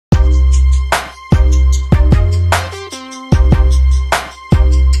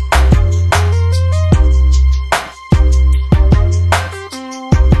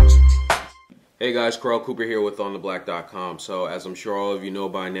guys, Carl Cooper here with OnTheBlack.com. So as I'm sure all of you know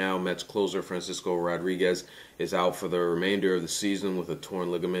by now, Mets closer Francisco Rodriguez is out for the remainder of the season with a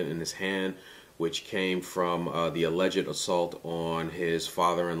torn ligament in his hand, which came from the alleged assault on his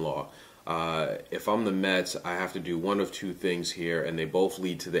father-in-law. If I'm the Mets, I have to do one of two things here, and they both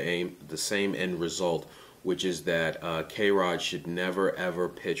lead to the same end result, which is that K-Rod should never ever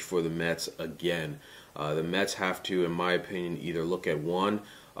pitch for the Mets again. The Mets have to, in my opinion, either look at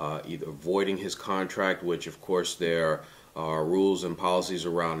either voiding his contract, which of course there are rules and policies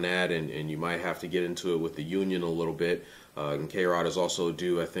around that, and you might have to get into it with the union a little bit. And K-Rod is also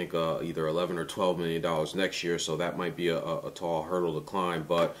due, I think, either $11 or $12 million next year, so that might be a tall hurdle to climb.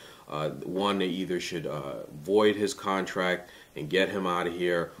 But one, they either should void his contract and get him out of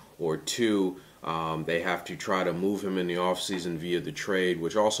here, or two, they have to try to move him in the offseason via the trade,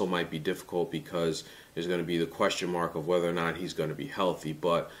 which also might be difficult because there's going to be the question mark of whether or not he's going to be healthy.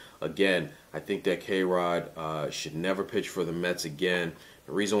 But again, I think that K-Rod should never pitch for the Mets again.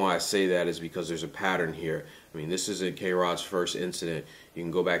 The reason why I say that is because there's a pattern here. I mean, this isn't K-Rod's first incident. You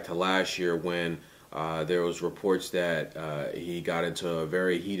can go back to last year when there was reports that he got into a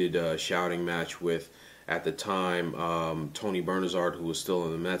very heated shouting match with, at the time, Tony Bernazard, who was still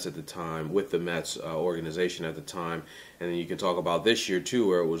in the Mets at the time, with the Mets organization at the time. And then you can talk about this year, too,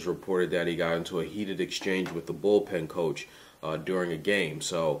 where it was reported that he got into a heated exchange with the bullpen coach during a game.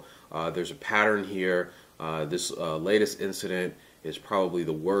 So there's a pattern here. This latest incident is probably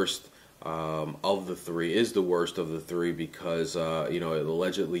the worst of the three, because, you know, it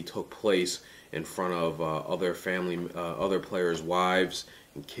allegedly took place in front of other players' wives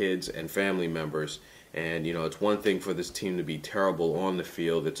and kids and family members. And, you know, it's one thing for this team to be terrible on the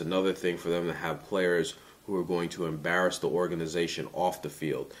field. It's another thing for them to have players who are going to embarrass the organization off the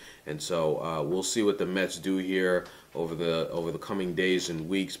field. And so we'll see what the Mets do here over the coming days and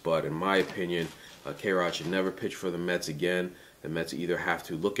weeks. But in my opinion, K-Rod should never pitch for the Mets again. The Mets either have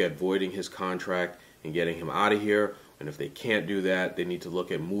to look at voiding his contract and getting him out of here, and if they can't do that, they need to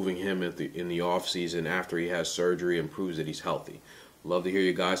look at moving him in the offseason after he has surgery and proves that he's healthy. Love to hear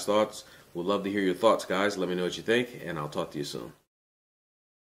your guys' thoughts. Would love to hear your thoughts, guys. Let me know what you think, and I'll talk to you soon.